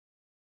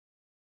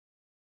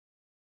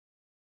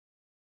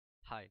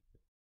Hi,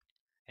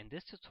 in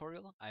this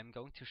tutorial I am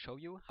going to show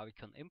you how you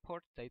can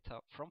import data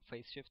from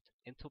faceshift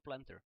into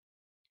Blender.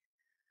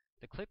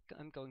 The clip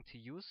I'm going to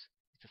use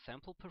is a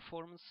sample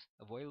performance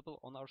available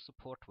on our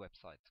support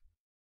website.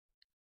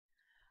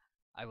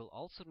 I will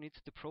also need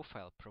the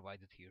profile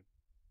provided here.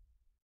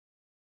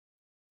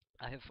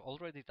 I have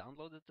already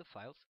downloaded the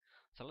files,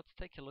 so let's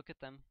take a look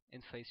at them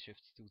in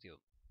faceshift Studio.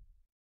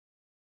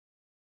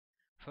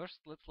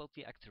 First, let's load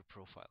the actor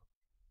profile.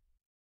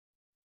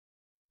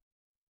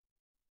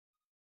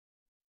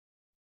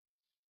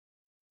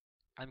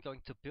 I'm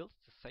going to build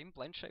the same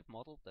blend shape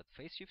model that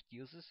faceshift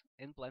uses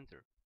in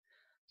Blender.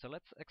 So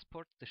let's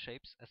export the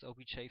shapes as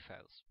OBJ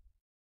files.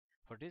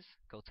 For this,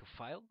 go to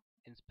File,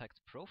 Inspect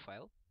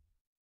Profile,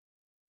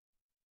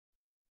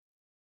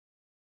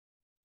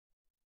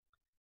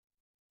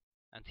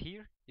 and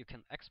here you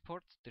can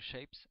export the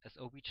shapes as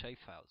OBJ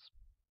files.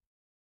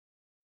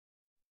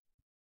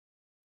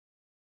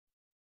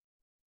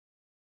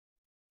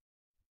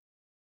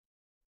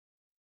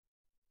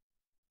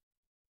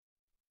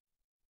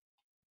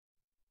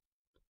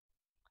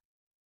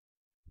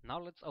 Now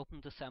let's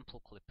open the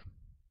sample clip.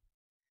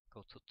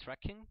 Go to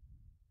Tracking,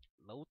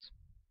 Load,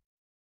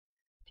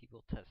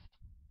 Table Test.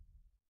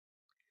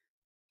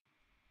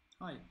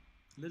 Hi,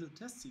 a little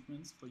test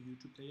sequence for you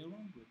to play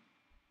around with.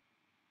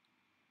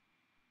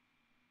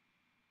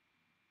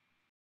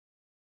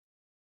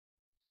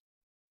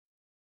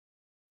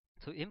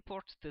 To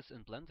import this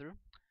in Blender,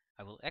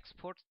 I will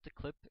export the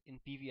clip in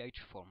BVH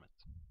format.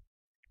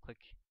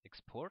 Click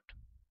Export,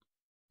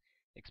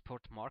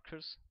 Export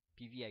Markers,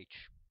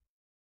 BVH.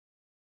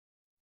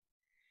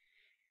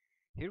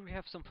 Here we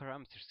have some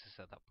parameters to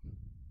set up.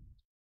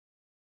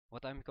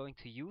 What I'm going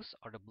to use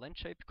are the blend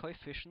shape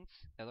coefficients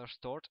that are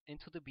stored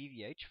into the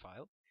BVH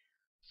file,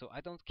 so I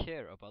don't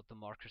care about the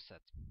marker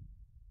set.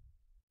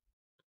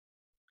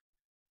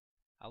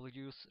 I will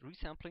use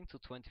resampling to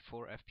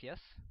 24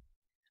 FPS,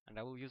 and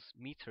I will use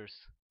meters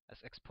as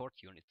export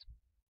unit.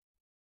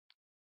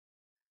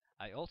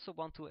 I also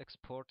want to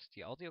export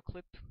the audio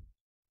clip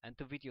and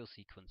the video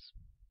sequence.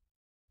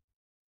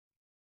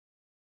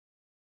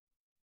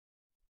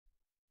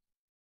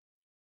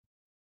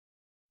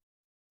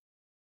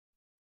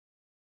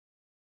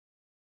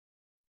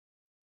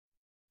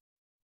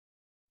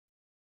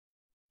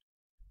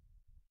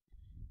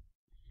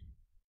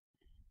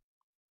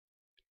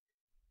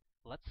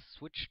 Let's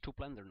switch to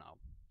Blender now.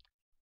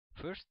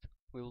 First,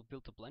 we will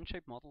build a blend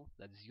shape model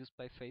that is used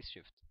by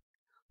faceshift.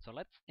 So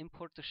let's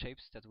import the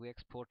shapes that we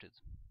exported.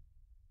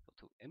 Go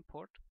to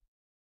Import,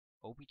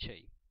 OBJ.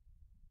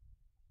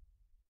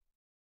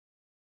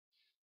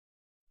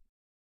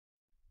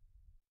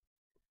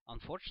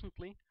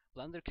 Unfortunately,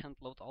 Blender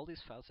can't load all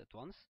these files at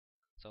once,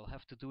 so I'll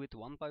have to do it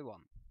one by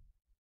one.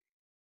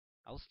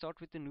 I'll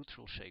start with the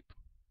neutral shape.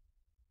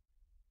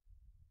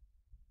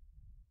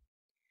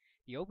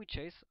 The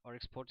OBJs are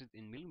exported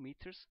in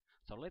millimeters,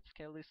 so let's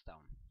scale this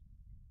down.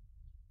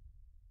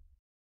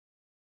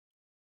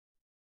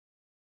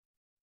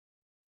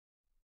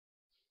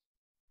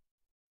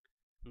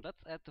 And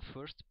let's add the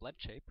first blend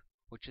shape,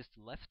 which is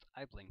the left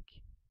eye blink.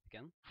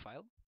 Again,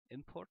 File,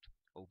 Import,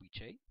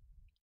 OBJ,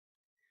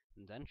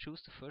 and then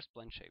choose the first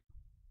blend shape.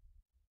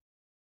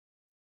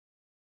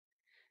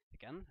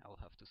 Again, I'll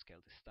have to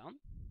scale this down.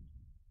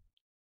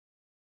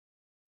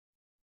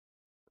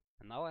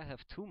 And now I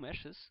have two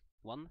meshes,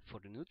 one for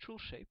the neutral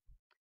shape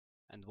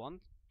and one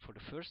for the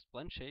first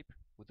blend shape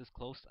with this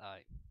closed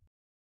eye.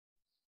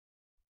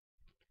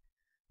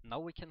 Now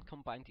we can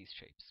combine these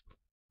shapes.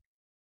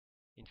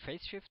 In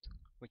faceshift,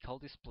 we call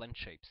this blend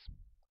shapes.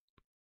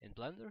 In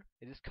Blender,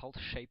 it is called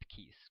shape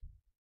keys.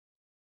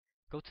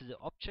 Go to the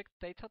Object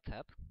Data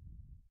tab,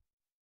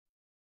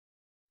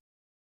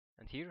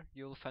 and here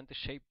you will find the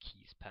Shape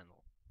Keys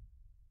panel.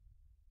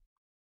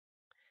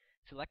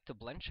 Select the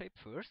blend shape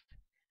first,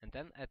 and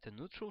then add the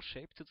neutral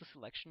shape to the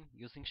selection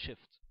using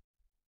Shift.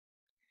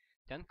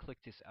 Then click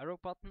this arrow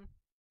button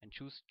and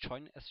choose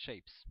Join as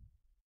Shapes.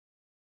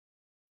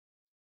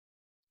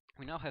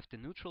 We now have the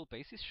neutral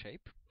basis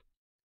shape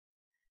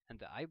and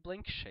the eye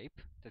blink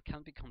shape that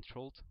can be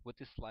controlled with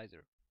this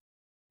slider.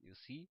 You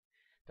see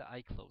the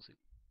eye closing.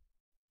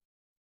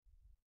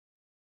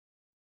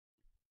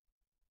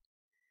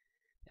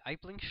 The eye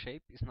blink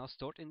shape is now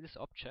stored in this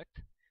object,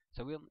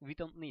 so we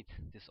don't need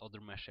this other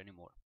mesh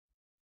anymore.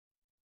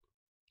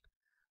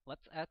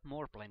 Let's add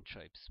more blend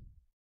shapes.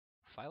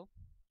 File,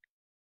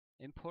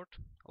 Import,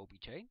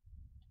 OBJ.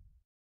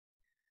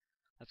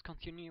 Let's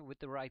continue with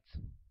the right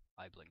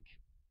eye blink.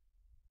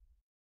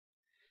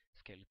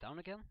 Scale it down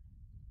again.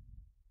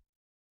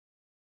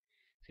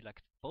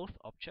 Select both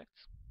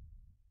objects.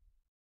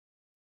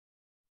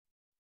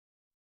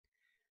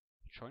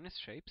 Join as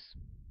shapes.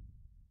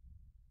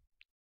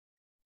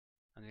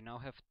 And we now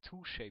have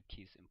two shape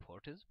keys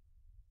imported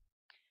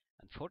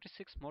and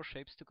 46 more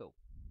shapes to go.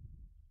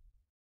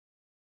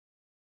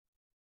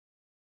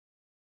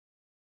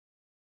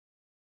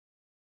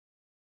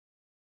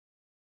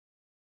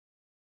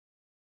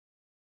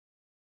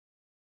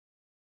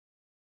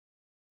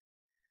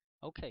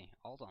 Okay,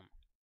 all done.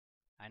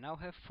 I now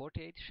have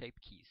 48 shape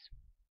keys.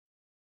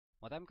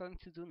 What I'm going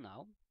to do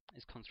now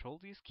is control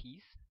these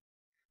keys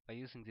by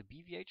using the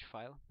BVH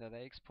file that I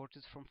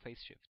exported from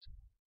faceshift.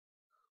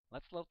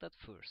 Let's load that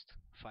first.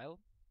 File,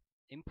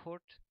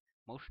 import,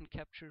 motion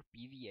capture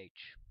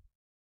BVH.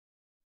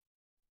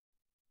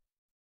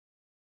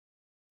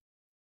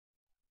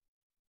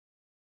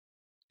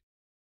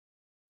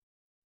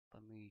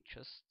 Let me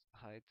just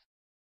hide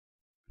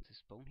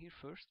this bone here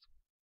first.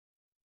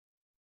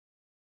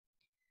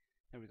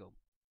 There we go.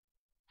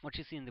 What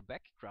you see in the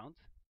background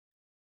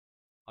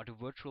are the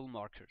virtual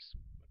markers.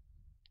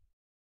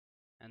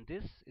 And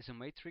this is a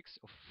matrix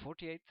of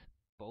 48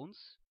 bones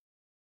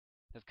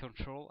that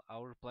control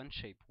our blend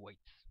shape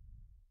weights.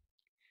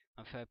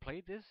 And if I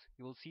play this,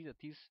 you will see that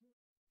these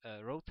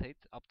rotate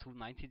up to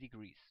 90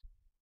 degrees.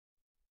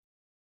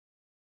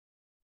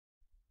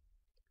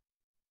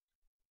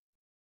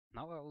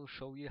 Now I will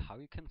show you how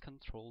you can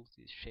control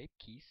these shape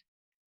keys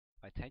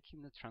by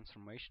taking the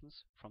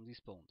transformations from these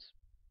bones.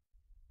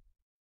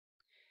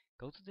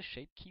 Go to the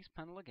shape keys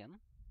panel again,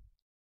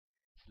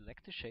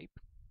 select the shape,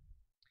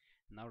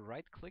 now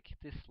right click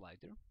this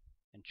slider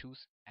and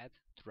choose add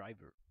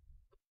driver.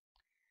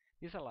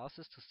 This allows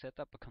us to set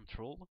up a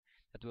control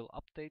that will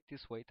update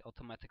this weight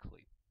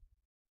automatically.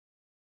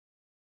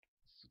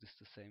 Let's do this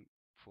the same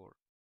for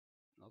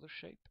another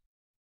shape.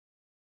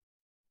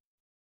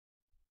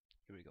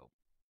 Here we go.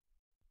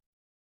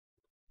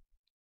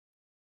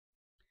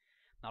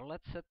 Now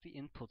let's set the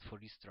input for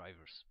these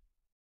drivers.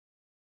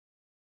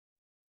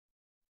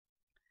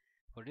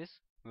 For this,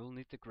 we will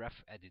need the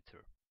graph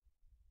editor,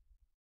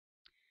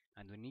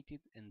 and we need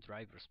it in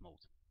drivers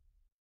mode.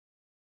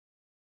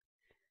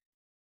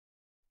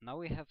 Now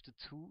we have the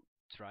two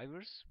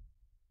drivers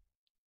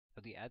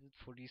that we added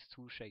for these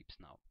two shapes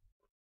now.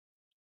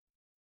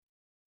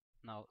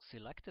 Now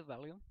select the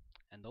value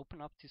and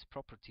open up this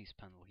properties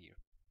panel here.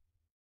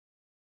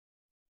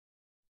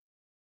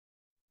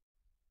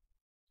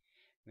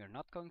 We are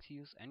not going to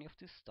use any of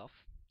this stuff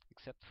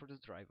except for the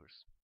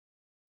drivers.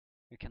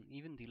 We can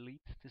even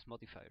delete this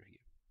modifier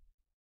here.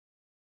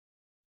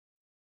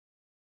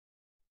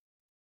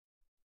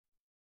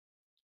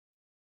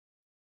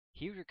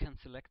 Here you can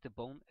select the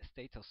bone as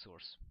data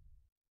source.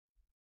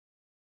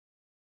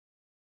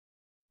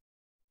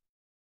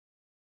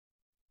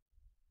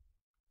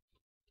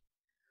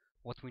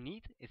 What we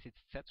need is its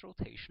Z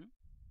rotation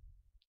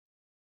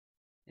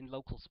in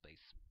local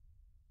space.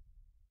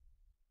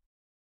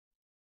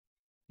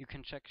 You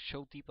can check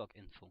show debug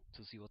info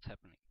to see what's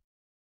happening.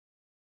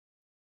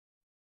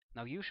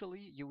 Now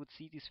usually you would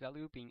see this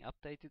value being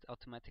updated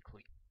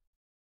automatically,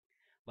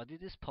 but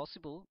it is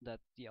possible that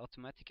the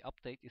automatic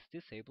update is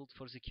disabled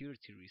for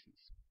security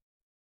reasons.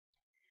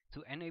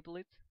 To enable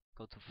it,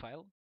 go to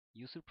File,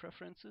 User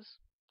Preferences,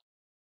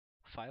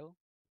 File,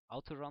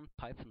 Autorun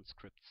Python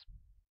Scripts.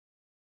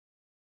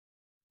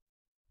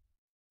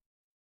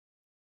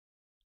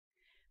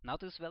 Now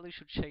this value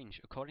should change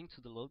according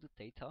to the loaded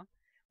data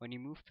when you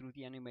move through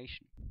the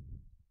animation.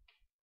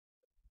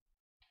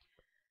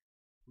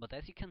 But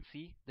as you can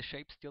see, the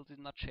shape still did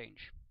not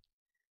change.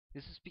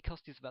 This is because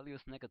this value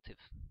is negative.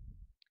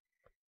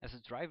 As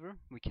a driver,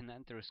 we can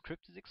enter a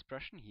scripted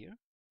expression here,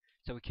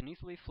 so we can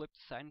easily flip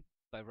the sign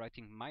by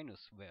writing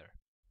 -var,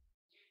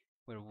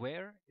 where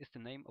var is the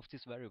name of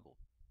this variable.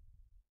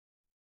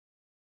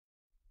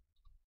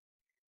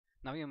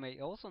 Now you may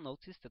also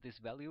notice that this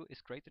value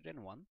is greater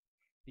than 1,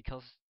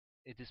 because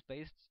it is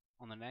based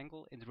on an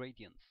angle in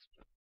radians.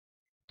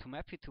 To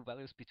map it to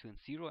values between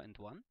 0 and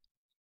 1,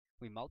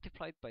 we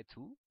multiply it by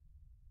 2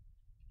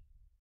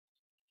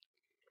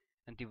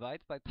 and divide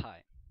by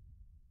pi.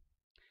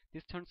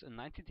 This turns a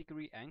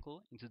 90-degree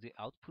angle into the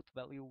output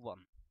value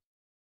 1.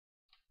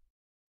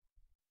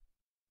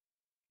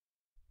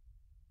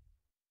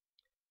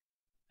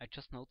 I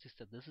just noticed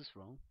that this is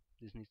wrong.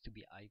 This needs to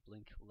be eye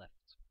blink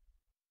left.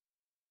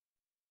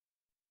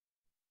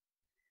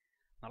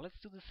 Now let's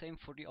do the same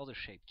for the other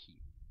shape key.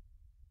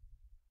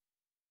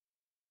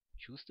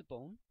 Choose the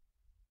bone,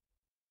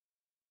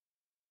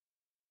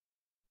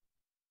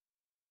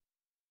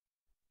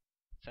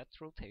 set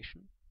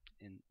rotation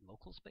in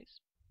local space,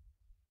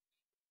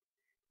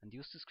 and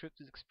use the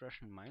scripted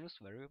expression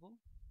 -variable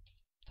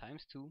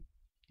times 2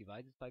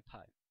 divided by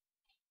pi.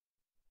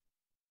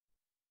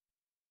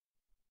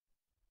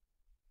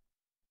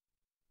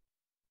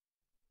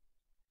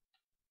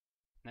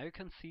 Now you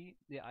can see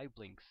the eye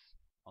blinks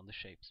on the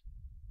shapes.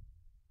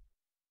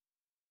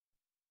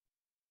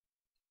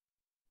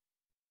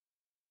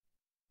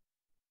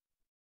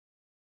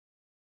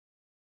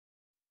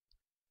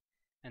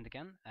 And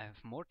again, I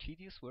have more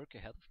tedious work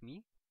ahead of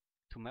me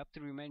to map the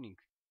remaining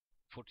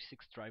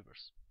 46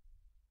 drivers.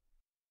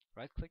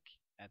 Right click,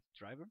 add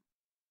driver,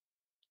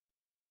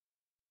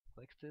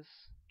 click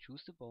this,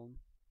 choose the bone,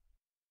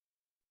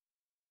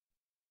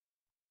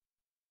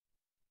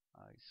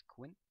 I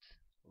squint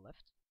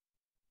left,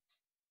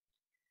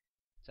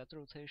 set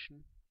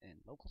rotation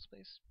in local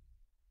space.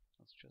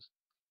 Let's just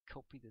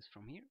copy this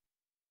from here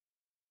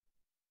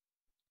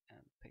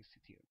and paste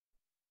it here.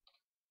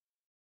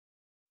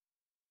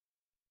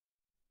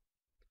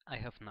 I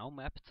have now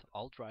mapped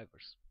all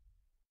drivers.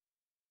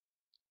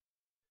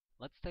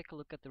 Let's take a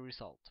look at the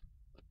result.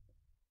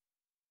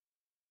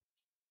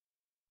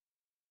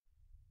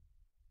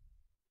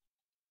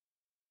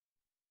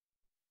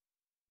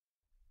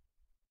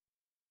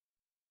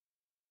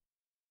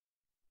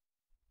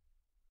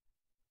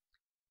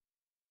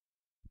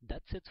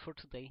 That's it for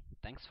today.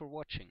 Thanks for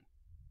watching.